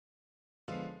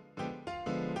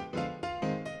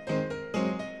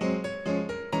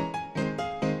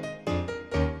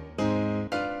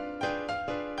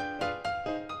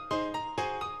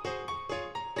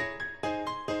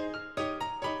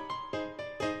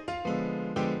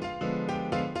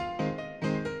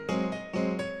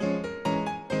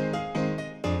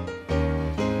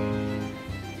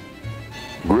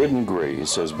Grit and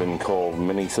Grace has been called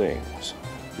many things.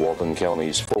 Walton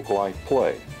County's folk-life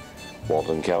play,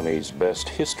 Walton County's best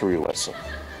history lesson,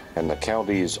 and the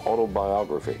county's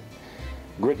autobiography.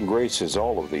 Grit and Grace is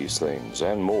all of these things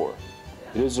and more.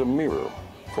 It is a mirror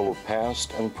full of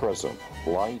past and present,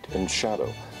 light and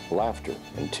shadow, laughter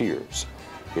and tears.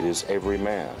 It is every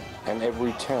man and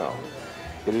every town.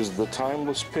 It is the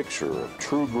timeless picture of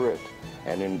true grit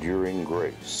and enduring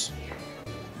grace.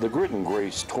 The Grit and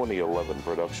Grace 2011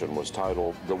 production was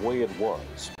titled The Way It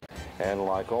Was, and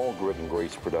like all Grit and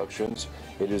Grace productions,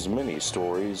 it is many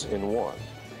stories in one.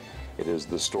 It is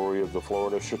the story of the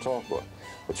Florida Chautauqua,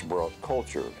 which brought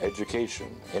culture, education,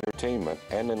 entertainment,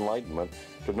 and enlightenment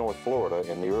to North Florida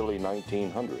in the early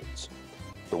 1900s.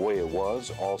 The Way It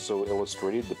Was also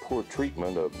illustrated the poor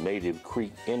treatment of native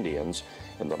Creek Indians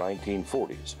in the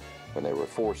 1940s, when they were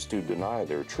forced to deny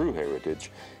their true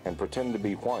heritage and pretend to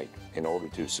be white in order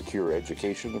to secure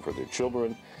education for their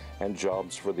children and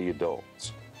jobs for the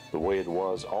adults. The Way It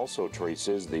Was also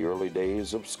traces the early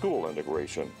days of school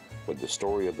integration, with the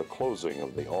story of the closing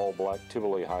of the all-black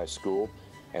Tivoli High School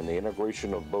and the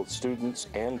integration of both students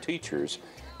and teachers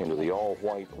into the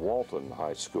all-white Walton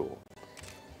High School.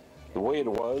 The Way It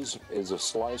Was is a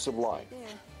slice of life,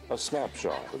 a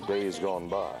snapshot of days gone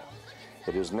by.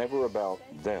 It is never about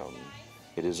them.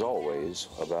 It is always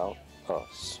about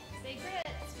us. Say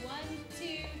grits. 1,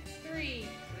 2, 3.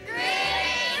 Grits!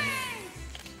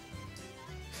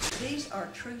 These are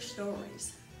true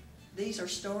stories. These are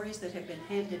stories that have been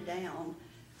handed down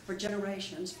for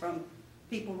generations from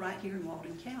people right here in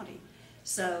Walton County.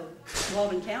 So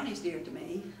Walton County is dear to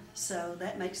me, so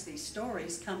that makes these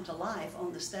stories come to life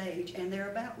on the stage, and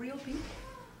they're about real people.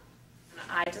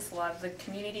 I just love the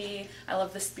community. I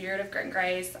love the spirit of Grit and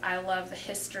Grace. I love the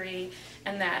history,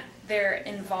 and that they're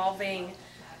involving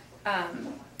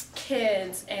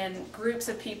kids and groups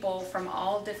of people from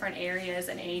all different areas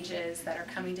and ages that are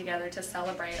coming together to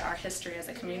celebrate our history as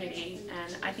a community.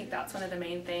 And I think that's one of the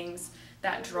main things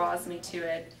that draws me to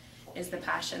it, is the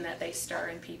passion that they stir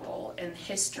in people in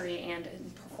history and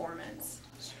in performance.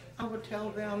 I would tell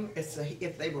them,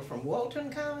 if they were from Walton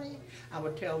County, I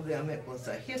would tell them it was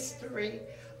a history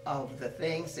of the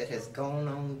things that has gone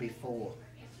on before.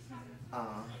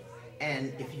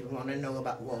 And if you want to know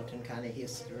about Walton County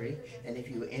history, and if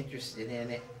you're interested in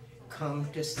it, come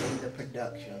to see the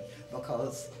production,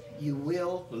 because you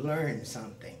will learn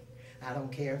something. I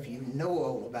don't care if you know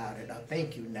all about it or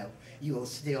think you know, you will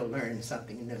still learn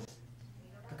something new.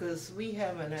 Because we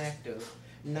have an act of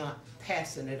not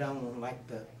passing it on like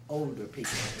the older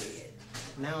people did.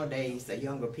 Nowadays, the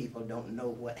younger people don't know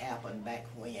what happened back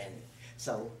when.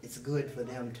 So it's good for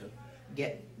them to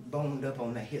get boned up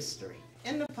on the history.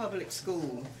 In the public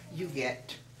school, you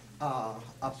get a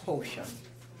portion.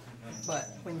 But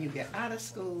when you get out of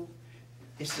school,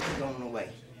 it's just gone away.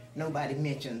 Nobody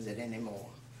mentions it anymore.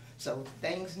 So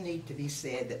things need to be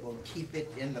said that will keep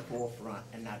it in the forefront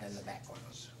and not in the background.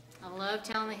 I love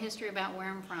telling the history about where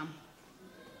I'm from,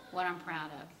 what I'm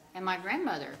proud of. And my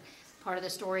grandmother, part of the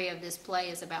story of this play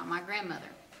is about my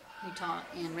grandmother, who taught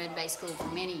in Red Bay School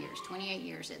for many years, 28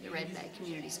 years at the Red Bay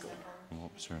Community School.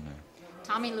 What was her name?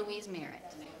 Tommy Louise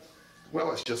Merritt.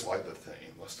 Well, it's just like the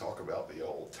theme. Let's talk about the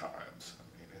old times.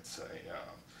 I mean, it's a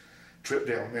trip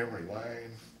down memory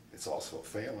lane. It's also a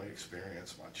family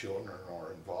experience. My children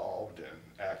are involved in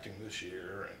acting this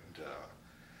year, and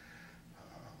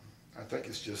I think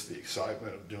it's just the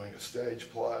excitement of doing a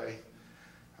stage play.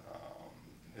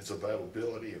 Its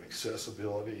availability and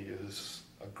accessibility is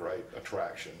a great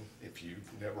attraction. If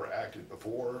you've never acted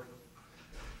before,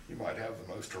 you might have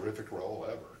the most terrific role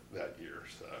ever that year.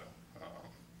 So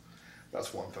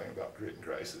that's one thing about Grit and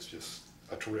Grace. It's just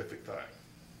a terrific thing.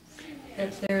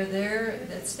 That they're there,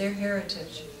 that's their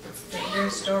heritage, it's their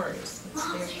stories,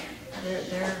 it's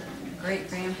their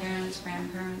great-grandparents,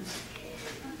 grandparents,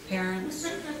 parents,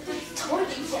 and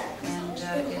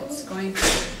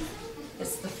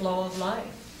it's the flow of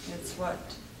life. It's what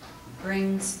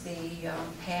brings the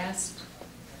past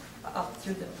up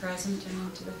through the present and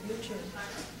into the future.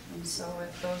 And so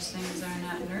if those things are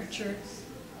not nurtured,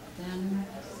 then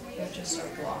they're just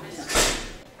sort of lost.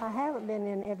 I haven't been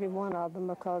in every one of them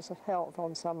because of health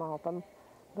on some of them,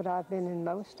 but I've been in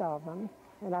most of them,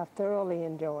 and I've thoroughly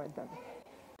enjoyed them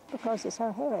because it's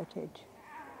our heritage.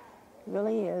 It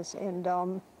really is. And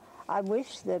I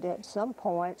wish that at some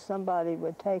point somebody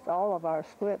would take all of our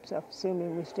scripts,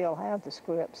 assuming we still have the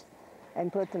scripts,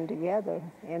 and put them together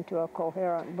into a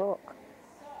coherent book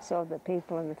so that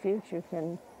people in the future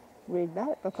can read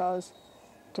that, because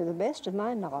to the best of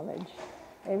my knowledge,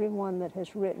 everyone that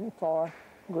has written for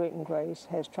Grit and Grace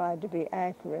has tried to be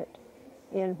accurate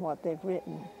in what they've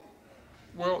written.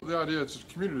 Well, the idea is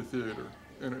community theater,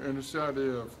 and it's the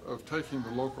idea of taking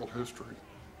the local history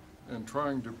and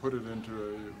trying to put it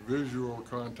into a visual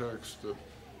context that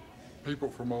people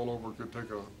from all over could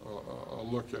take a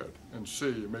look at and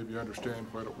see, maybe understand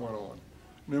what went on.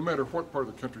 No matter what part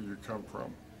of the country you come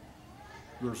from,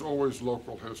 there's always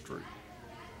local history.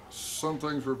 Some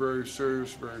things were very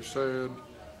serious, very sad,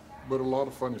 but a lot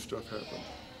of funny stuff happened.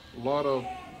 A lot of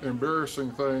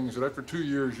embarrassing things that after 2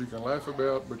 years you can laugh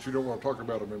about, but you don't want to talk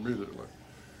about them immediately.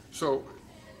 So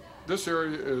this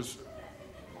area is,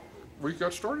 we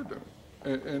got started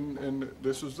in it. And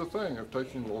this is the thing of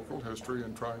taking local history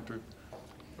and trying to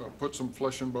put some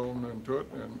flesh and bone into it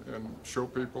and show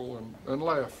people and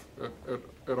laugh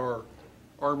at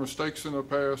our mistakes in the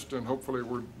past, and hopefully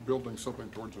we're building something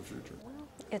towards the future.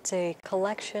 It's a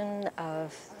collection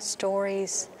of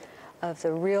stories of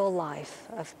the real life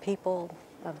of people,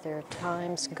 of their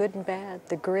times, good and bad,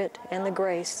 the grit and the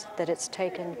grace that it's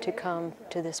taken to come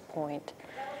to this point.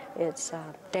 It's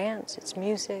dance, it's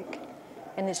music,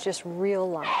 and it's just real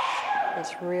life.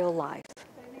 It's real life.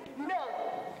 No,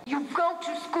 you go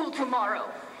to school tomorrow.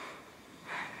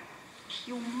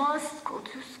 You must go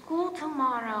to school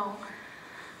tomorrow.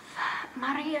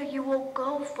 Maria, you will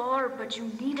go far, but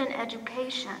you need an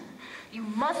education. You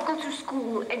must go to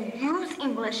school and use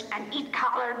English and eat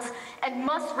collards and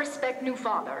must respect new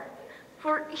father.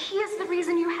 For he is the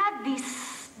reason you had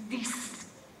these Bed.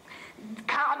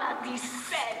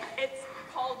 It's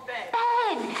called bed.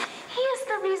 Bed. He is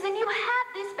the reason you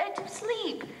had this bed to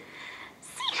sleep.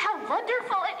 See how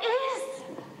wonderful it is.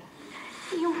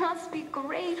 You must be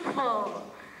grateful.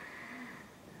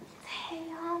 Te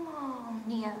amo,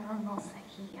 mi hermosa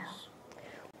hija.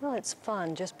 Well, it's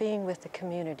fun just being with the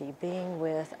community, being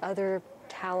with other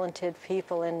talented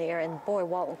people in the area. And boy,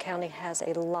 Walton County has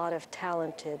a lot of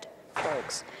talented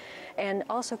folks. And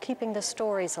also keeping the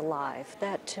stories alive.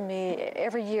 That, to me,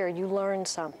 every year you learn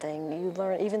something. You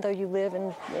learn, even though you live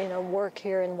and work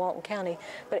here in Walton County,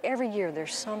 but every year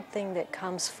there's something that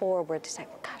comes forward to say,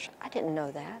 gosh, I didn't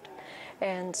know that.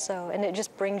 And so, and it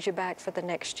just brings you back for the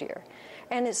next year.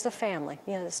 And it's the family.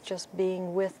 It's just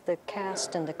being with the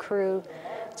cast and the crew.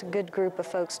 It's a good group of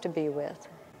folks to be with.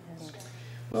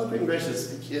 Well, Grit and Grace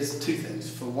is two things.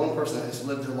 For one person that has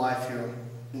lived their life here,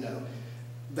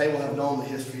 they will have known the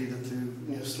history either through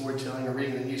storytelling or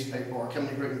reading the newspaper or coming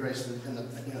to Grit and Grace in the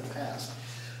past.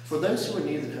 For those who are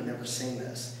new that have never seen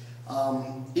this,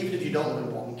 even if you don't live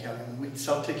in Walton County, we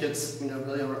sell tickets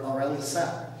really around the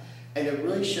South, and it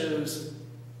really shows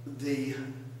the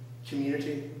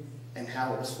community and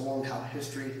how it was formed, how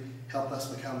history helped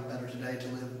us become better today, to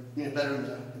live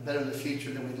better in the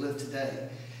future than we live today.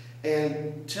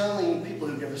 And telling people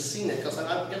who've never seen it, because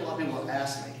I get a lot of people that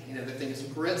ask me, they think it's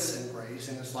grits and grace,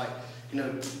 and it's like,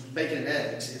 bacon and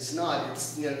eggs. It's not.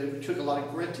 It's, it took a lot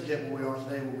of grit to get where we are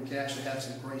today, where we can actually have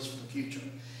some grace for the future.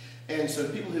 And so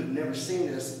people who've never seen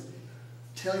this,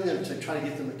 telling them to try to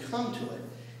get them to come to it,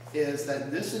 is that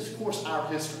this is, of course, our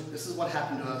history. This is what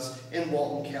happened to us in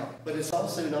Walton County. But it's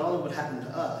also not only what happened to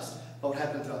us, but what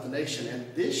happened throughout the nation.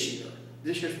 And this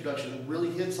year's production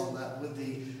really hits on that with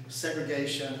the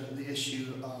segregation, the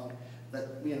issue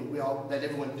that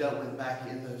everyone dealt with back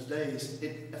in those days.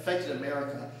 It affected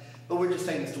America, but we're just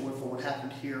taking the story for what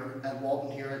happened here at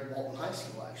Walton High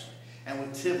School, actually, and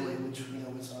with Tivoli, which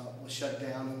was shut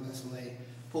down, and that's when they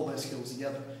pulled those schools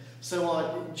together.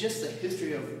 So just the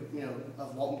history of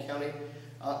Walton County.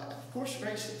 Of course,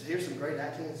 here's some great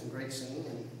acting and some great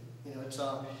singing,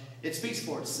 and it speaks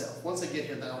for itself. Once they get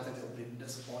here, I don't think they'll be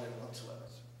disappointed whatsoever.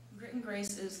 Grit and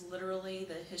Grace is literally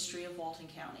the history of Walton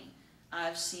County.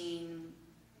 I've seen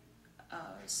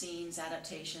scenes,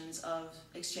 adaptations of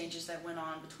exchanges that went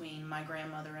on between my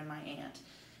grandmother and my aunt.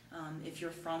 If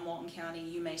you're from Walton County,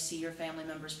 you may see your family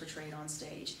members portrayed on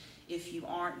stage. If you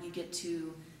aren't, you get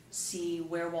to see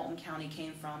where Walton County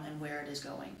came from and where it is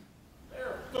going.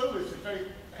 They're foolish if they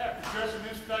have to dress in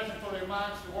this fashion for their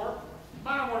minds to work.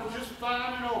 Mine was just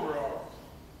fine in overalls.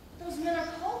 Those men are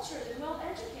cultured and well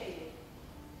educated.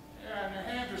 Yeah, and their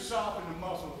hands are soft and the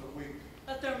muscles are weak.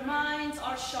 But their minds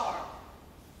are sharp.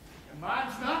 And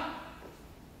mine's not?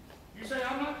 You say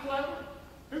I'm not clever?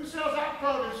 Who sells our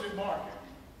produce in market?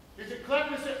 Is it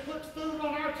cleverness that puts food on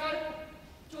our table?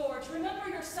 George, remember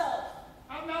yourself.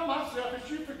 I know myself. It's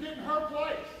you forgetting her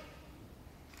place.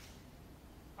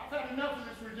 I've had enough of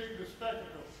this ridiculous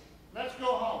spectacle. Let's go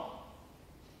home.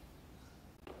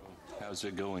 How's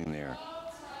it going there,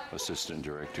 Assistant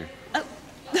Director? Oh,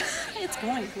 it's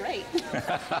going great.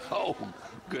 Oh,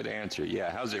 good answer.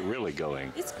 Yeah, how's it really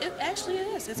going? It actually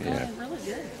is. It's going really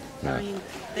good. Yeah. I mean,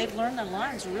 they've learned the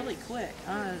lines really quick.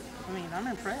 I'm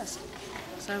impressed.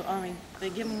 So, I mean, they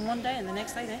give them one day and the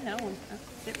next day they know them.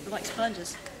 They're like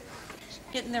sponges.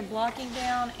 Getting their blocking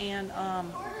down and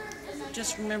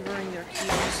just remembering their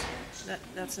cues.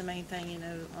 That's the main thing, you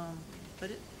know.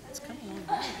 But it's coming along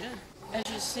really good.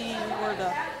 As you see where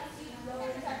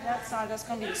that side, that's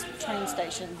going to be the train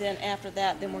station. Then after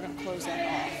that, then we're going to close that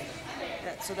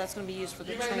off. So that's going to be used for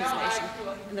the train station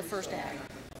in the first act.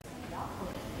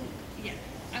 Yeah,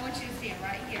 I want you to see it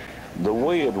right here. The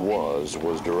Way It Was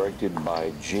directed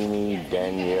by Jeanne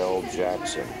Danielle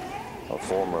Jackson, a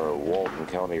former Walton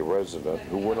County resident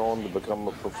who went on to become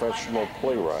a professional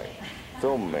playwright,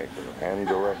 filmmaker, and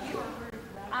director.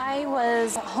 I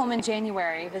was home in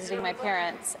January visiting my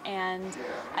parents, and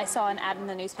I saw an ad in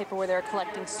the newspaper where they were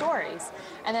collecting stories.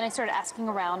 And then I started asking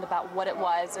around about what it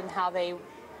was and how they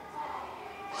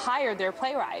hired their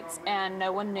playwrights, and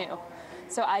no one knew.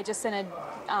 So I just sent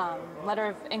a letter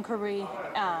of inquiry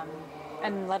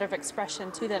and letter of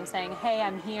expression to them saying, hey,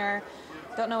 I'm here.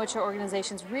 Don't know what your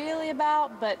organization's really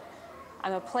about, but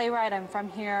I'm a playwright, I'm from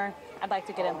here, I'd like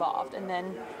to get involved. And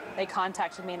then they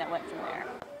contacted me and it went from there.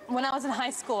 When I was in high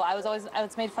school, I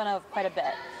was made fun of quite a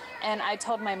bit. And I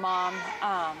told my mom,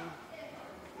 I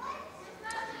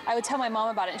would tell my mom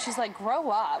about it, and she's like, grow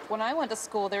up. When I went to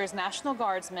school, there was National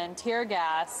Guardsmen, tear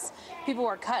gas, people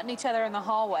were cutting each other in the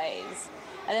hallways.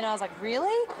 And then I was like,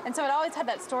 really? And so I'd always had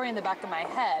that story in the back of my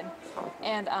head.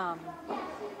 And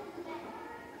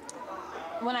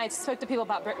when I spoke to people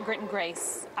about Grit and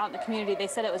Grace out in the community, they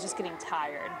said it was just getting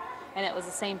tired. And it was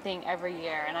the same thing every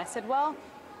year. And I said, well,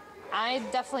 I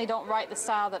definitely don't write the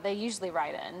style that they usually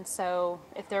write in. So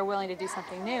if they're willing to do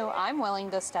something new, I'm willing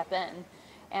to step in.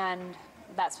 And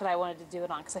that's what I wanted to do it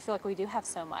on, because I feel like we do have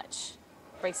so much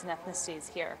race and ethnicities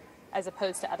here as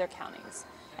opposed to other counties.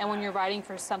 And when you're writing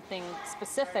for something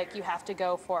specific, you have to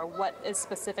go for what is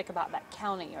specific about that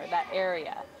county or that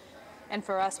area. And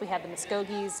for us, we had the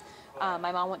Muskogees.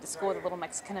 My mom went to school with a little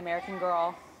Mexican-American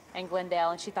girl in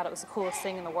Glendale, and she thought it was the coolest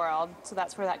thing in the world. So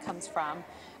that's where that comes from.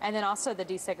 And then also the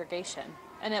desegregation.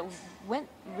 And it went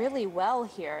really well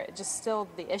here. It just still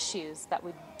the issues that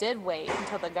we did wait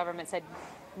until the government said,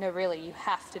 no, really, you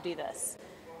have to do this.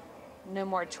 No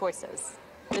more choices.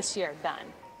 This year,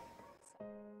 done.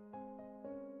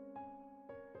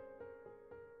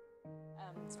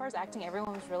 As far as acting,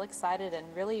 everyone was really excited and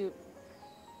really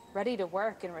ready to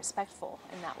work and respectful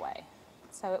in that way.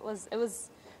 So it was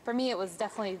for me, it was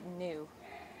definitely new.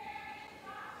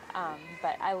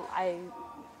 But I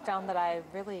found that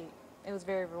it was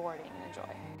very rewarding and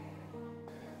enjoyable.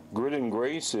 Grit and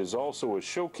Grace is also a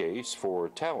showcase for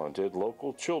talented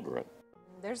local children.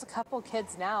 There's a couple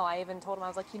kids now, I even told them, I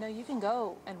was like, you know, you can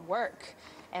go and work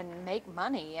and make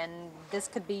money, and this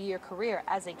could be your career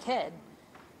as a kid,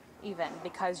 even,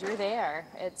 because you're there.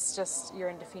 It's just, you're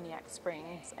in Defuniak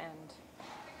Springs, and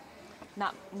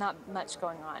not much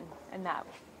going on in that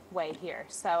way here.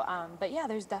 So, but yeah,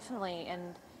 there's definitely,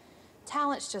 and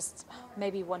talent's just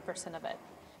maybe 1% of it.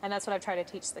 And that's what I've tried to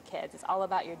teach the kids. It's all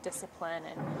about your discipline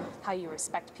and how you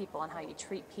respect people and how you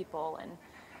treat people and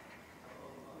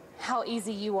how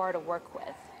easy you are to work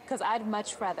with. Because I'd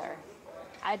much rather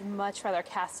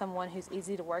cast someone who's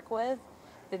easy to work with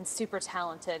than super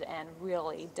talented and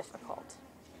really difficult.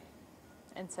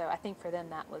 And so I think for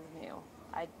them that was new.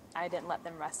 I didn't let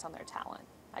them rest on their talent.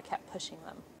 I kept pushing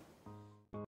them.